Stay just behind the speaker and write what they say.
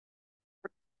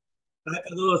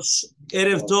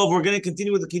Erev Tov. We're going to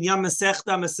continue with the Kinyan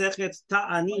Masechta, Masechet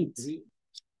Taanit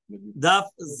Daf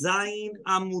Zayin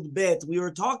Amud Bet. We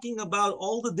were talking about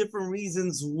all the different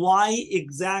reasons why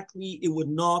exactly it would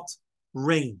not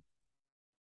rain.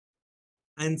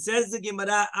 And says the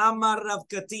Gemara, Amar Rav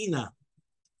Katina,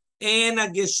 En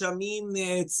Geshamim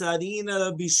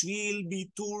Ne'etzarina Bishvil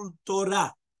Bitul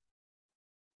Torah.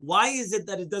 Why is it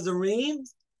that it doesn't rain?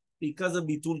 Because of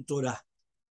Bitul Torah.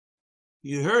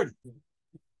 You heard.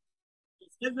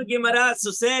 The Gemara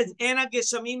so says, "Ena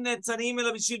geshamim netzarim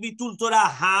ela b'shil bitul Torah."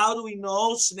 How do we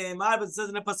know? Shneimar, but it says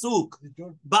in a pasuk,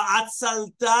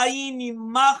 "Ba'atzaltayim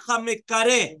imacha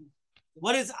mekare."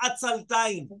 What is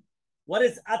atzaltayim? What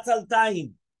is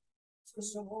atzaltayim?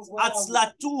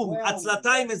 Atzlatum.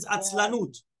 Atzlatayim is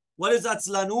atzlanut. What is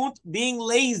atzlanut? Being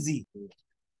lazy.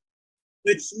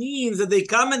 Which means that they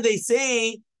come and they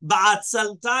say,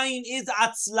 Ba'atzaltayim is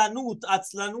atzlanut.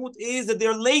 Atzlanut is that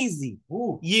they're lazy.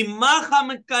 Yimacha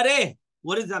mekare.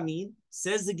 What does that mean?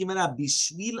 Says the Gemara,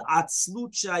 Bishvil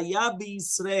atzlut shaya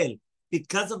b'Yisrael.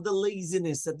 Because of the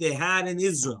laziness that they had in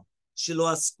Israel.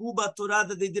 Shelo asku b'Torah,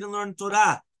 that they didn't learn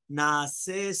Torah.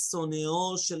 Naaseh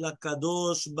soneo shel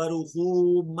HaKadosh Baruch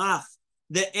Hu mach.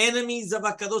 The enemies of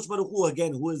HaKadosh Baruch Hu.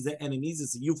 Again, who is the enemies?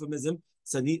 It's a euphemism.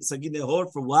 Sagid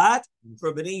Nehor for what?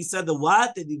 For Bnei Yisrael, the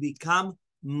what? That they become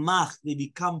mach, they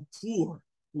become poor.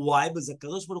 Why? Because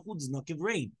HaKadosh Baruch Hu does not give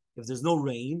rain. If there's no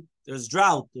rain, there's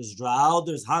drought. There's drought,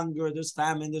 there's hunger, there's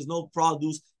famine, there's no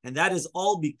produce. And that is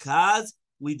all because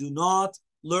we do not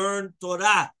learn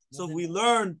Torah. So if we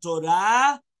learn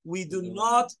Torah, we do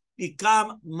not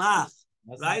become mach.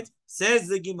 Right? Says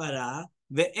the Gemara,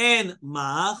 ve'en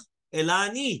mach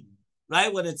elani.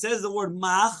 Right? When it says the word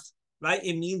mach, right,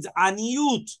 it means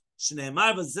aniyut.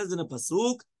 Shneimar, but it says in a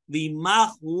pasuk, if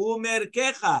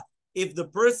the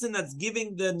person that's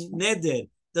giving the neder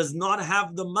does not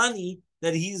have the money,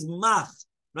 that he's mach,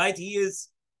 right? He is.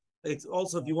 It's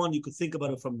also, if you want, you could think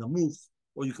about it from the move,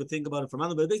 or you could think about it from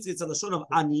other. But basically, it's a lashon of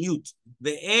aniyut.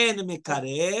 Ve'en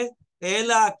mekareh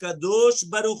ela kadosh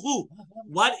baruch hu.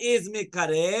 What is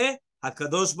mekareh?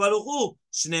 HaKadosh baruch hu.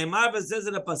 Shneimar, but it says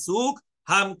in a pasuk,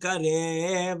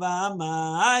 hamkareh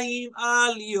v'amayim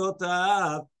al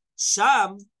yotav.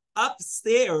 Sham.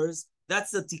 Upstairs,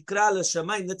 that's a tikra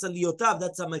l'shamayim, that's a liotav,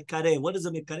 that's a mekareh. What is a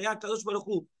mekareh? HaKadosh Baruch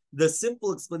Hu. The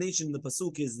simple explanation in the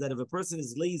pasuk is that if a person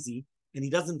is lazy and he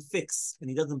doesn't fix and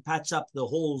he doesn't patch up the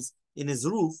holes in his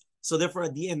roof, so therefore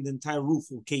at the end the entire roof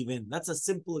will cave in. That's a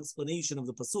simple explanation of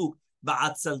the pasuk.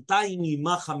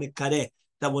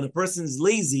 That when a person is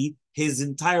lazy, his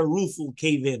entire roof will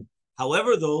cave in.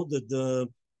 However, though, the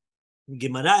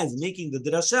Gemara is making the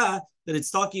drasha that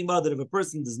it's talking about that if a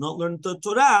person does not learn the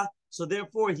Torah, so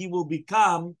therefore he will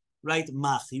become, right,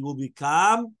 mach. He will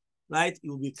become, right, he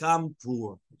will become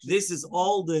poor. This is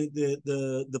all the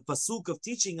pasuk of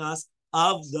teaching us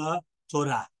of the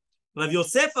Torah. Rav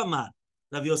Yosef Amar.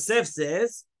 Rav Yosef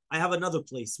says, I have another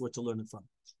place where to learn it from.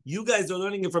 You guys are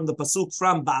learning it from the pasuk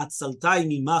from Ba'atzaltai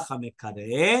mimacha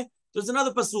mekareh. There's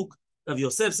another pasuk. Rav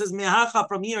Yosef says, mehacha,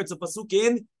 from here, it's a pasuk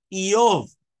in Iyov.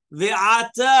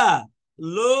 Ve'ata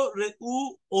lo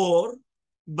re'u or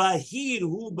bahir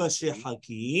hu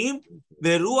b'shehakim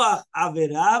veruach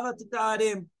averav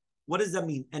attarem. What does that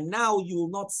mean? And now you will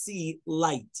not see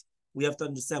light. We have to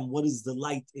understand what is the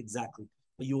light exactly.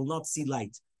 But you will not see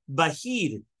light.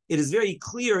 Bahir, it is very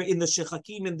clear in the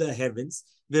shehakim in the heavens.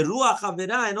 Veruach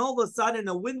avera, and all of a sudden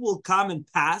a wind will come and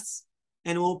pass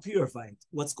and it will purify it.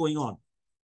 What's going on?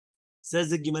 Says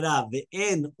the Gemara,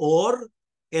 ve'en or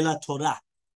ela Torah.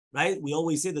 Right? We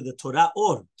always say that the Torah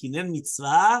or, Kinyan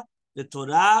mitzvah, the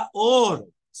Torah or.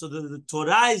 So the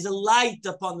Torah is a light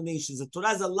upon the nations. The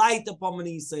Torah is a light upon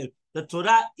Bnei Yisrael. The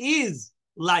Torah is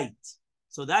light.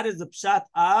 So that is the pshat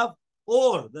of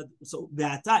or. So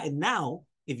be'ata, and now,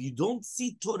 if you don't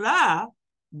see Torah,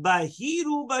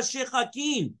 bahiru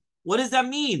b'shechakim. What does that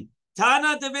mean?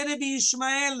 Tana devere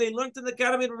b'Yishmael. They learned in the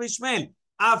academy of Ishmael.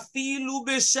 Afilu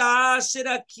b'shah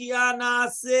sherakia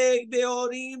naaseh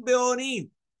be'orim be'orim.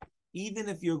 Even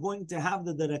if you're going to have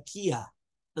the rakia,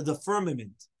 the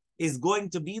firmament, is going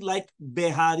to be like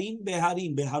beharim,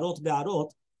 beharim, beharot, beharot,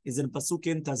 is in pasuk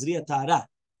in Tazria Ta'ara.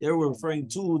 There we're referring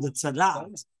to the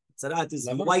tzarat. Tzarat is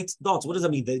white dots. What does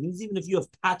that mean? That means even if you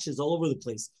have patches all over the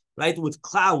place, right, with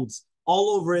clouds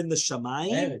all over in the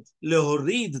shamayim,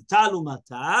 lehorid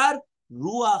talumatar,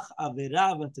 ruach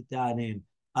avera v'tetarem.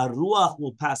 A ruach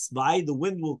will pass by, the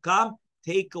wind will come,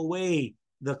 take away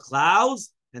the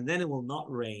clouds, and then it will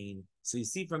not rain. So you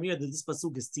see from here that this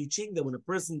pasuk is teaching that when a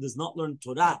person does not learn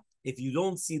Torah, if you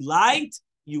don't see light,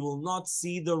 you will not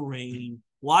see the rain.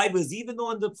 Why? Because even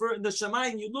though in the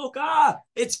Shemayim you look,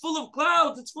 it's full of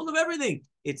clouds, it's full of everything.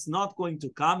 It's not going to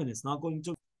come and it's not going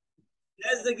to.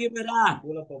 Says the Gemara.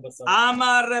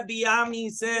 Amar Rabbi Ami,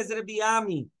 says Rabbi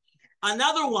Ami.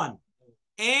 Another one.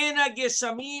 Ena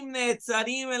geshamim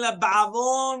ne'etzarim ela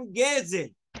ba'avon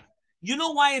gezel. You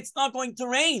know why it's not going to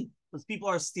rain? Because people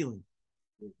are stealing.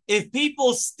 If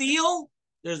people steal,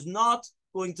 there's not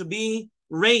going to be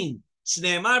rain.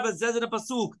 Shneimar b'zez in the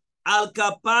pasuk. Al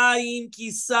kapayim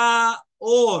kisa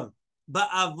or.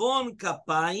 Ba'avon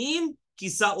kapayim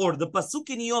kisa or. The pasuk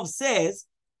in Yov says,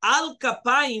 Al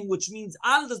kapayim, which means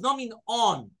al does not mean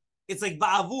on. It's like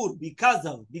ba'avur, because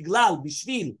of, biglal,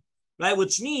 bishvil, right?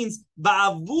 Which means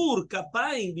ba'avur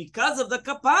kapayim, because of the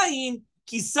kapayim,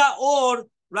 kisa or,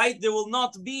 right? There will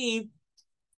not be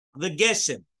the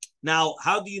geshem. Now,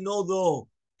 how do you know though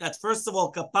that first of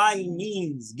all kapayim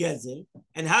means gezel,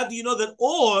 and how do you know that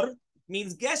or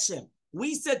means geshem?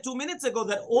 We said 2 minutes ago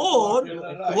that or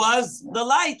was the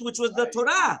light, which was the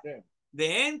Torah.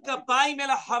 Ve'en kapayim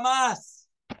ela hamas.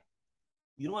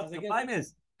 You know what kapayim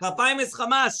is? Kapayim is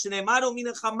Hamas. Shneimaro min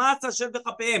Hamas asher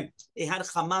bechapeim. They had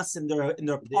Hamas in their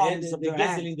palms of their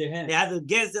hands. They had the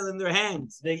gezel in their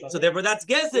hands. So therefore, that's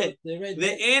gezel.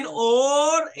 Ve'en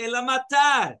or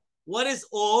elamatar. What is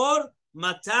or?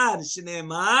 Matar.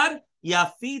 Shneimar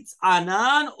yafitz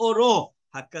anan oro.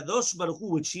 Hakadosh Baruch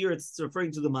Hu, which here it's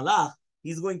referring to the Malach.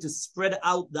 He's going to spread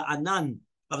out the anan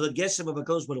of the geshem of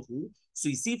Hakadosh Baruch Hu. So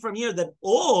you see from here that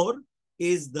or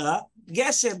is the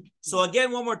geshem. So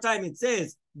again, one more time, it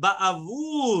says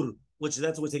ba'avur, which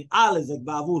that's what we're saying. Al is like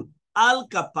ba'avur. Al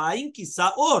kapayim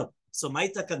kisa or. So my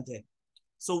takante.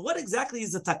 So what exactly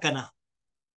is the takana?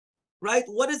 Right?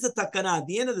 What is the takana? At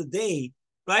the end of the day,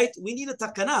 right? We need a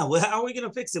takana. Well, how are we going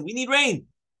to fix it? We need rain.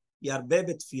 Yarbeh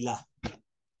betfilah.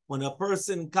 When a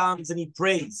person comes and he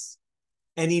prays,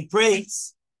 and he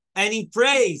prays, and he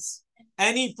prays,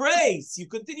 and he prays, you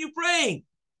continue praying.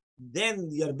 Then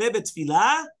Yarbeh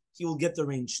betfilah, he will get the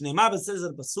rain. Shneimar says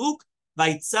in the pasuk,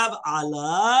 "Vayitzav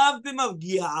alav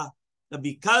b'mavgiah." That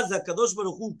because HaKadosh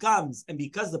Baruch Hu comes, and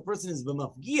because the person is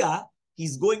b'mavgiah,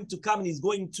 he's going to come and he's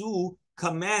going to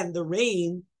command the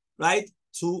rain, right,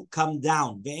 to come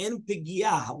down. Ve'en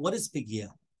pigiyah. What is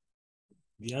pigiyah?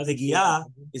 Pigiyah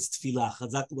is tefillah.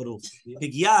 Chazak Baruch.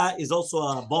 Pigiyah is also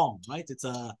a bomb, right? It's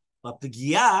a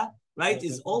pigiyah. Right,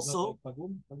 is also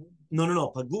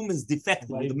no. Pagum is defective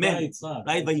with the men,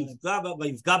 right? But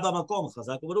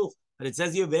it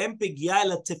says here,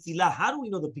 tefillah. How do we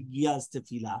know the pigiyah is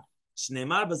tefillah?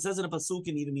 Shneimar, but says in a pasuk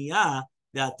in Yirmiyah,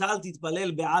 ve'atal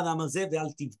titpalel be'ad hamazeh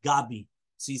ve'al tifgabi.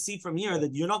 So you see from here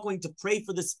that you're not going to pray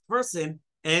for this person,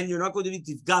 and you're not going to be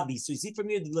tifgabi. So you see from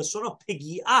here the lashon of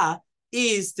pigiyah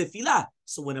is tefillah.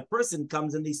 So when a person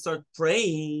comes and they start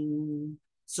praying,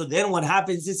 so then what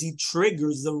happens is he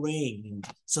triggers the rain.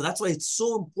 So that's why it's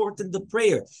so important, the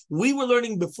prayer. We were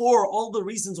learning before all the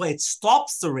reasons why it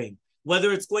stops the rain.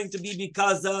 Whether it's going to be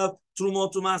because of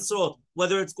Trumot Umasrot,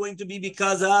 whether it's going to be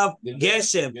because of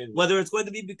Geshem, whether it's going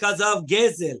to be because of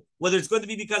Gezel, whether it's going to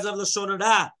be because of Lashon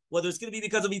Hara, whether it's going to be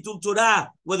because of Itul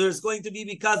Torah, whether it's going to be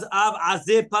because of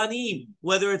Azeh Panim,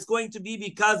 whether it's going to be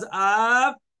because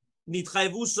of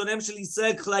Nitchayvu Shonem Shel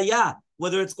Yisrael Chlaya,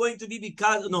 whether it's going to be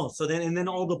because so then and then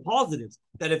all the positives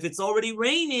that if it's already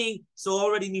raining, so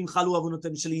already Nimchalu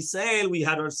Avunotem Shel Yisrael, we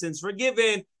had our sins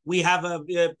forgiven, we have a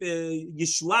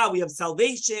Yeshua, we have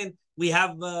salvation, we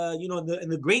have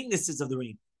the greatnesses of the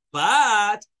rain.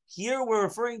 But here we're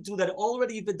referring to that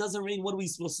already. If it doesn't rain, what are we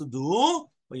supposed to do?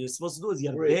 What you're supposed to do is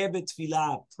Yarbeh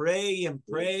betfilah, pray and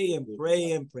pray and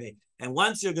pray and pray. And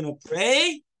once you're gonna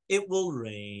pray, it will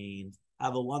rain.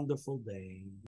 Have a wonderful day.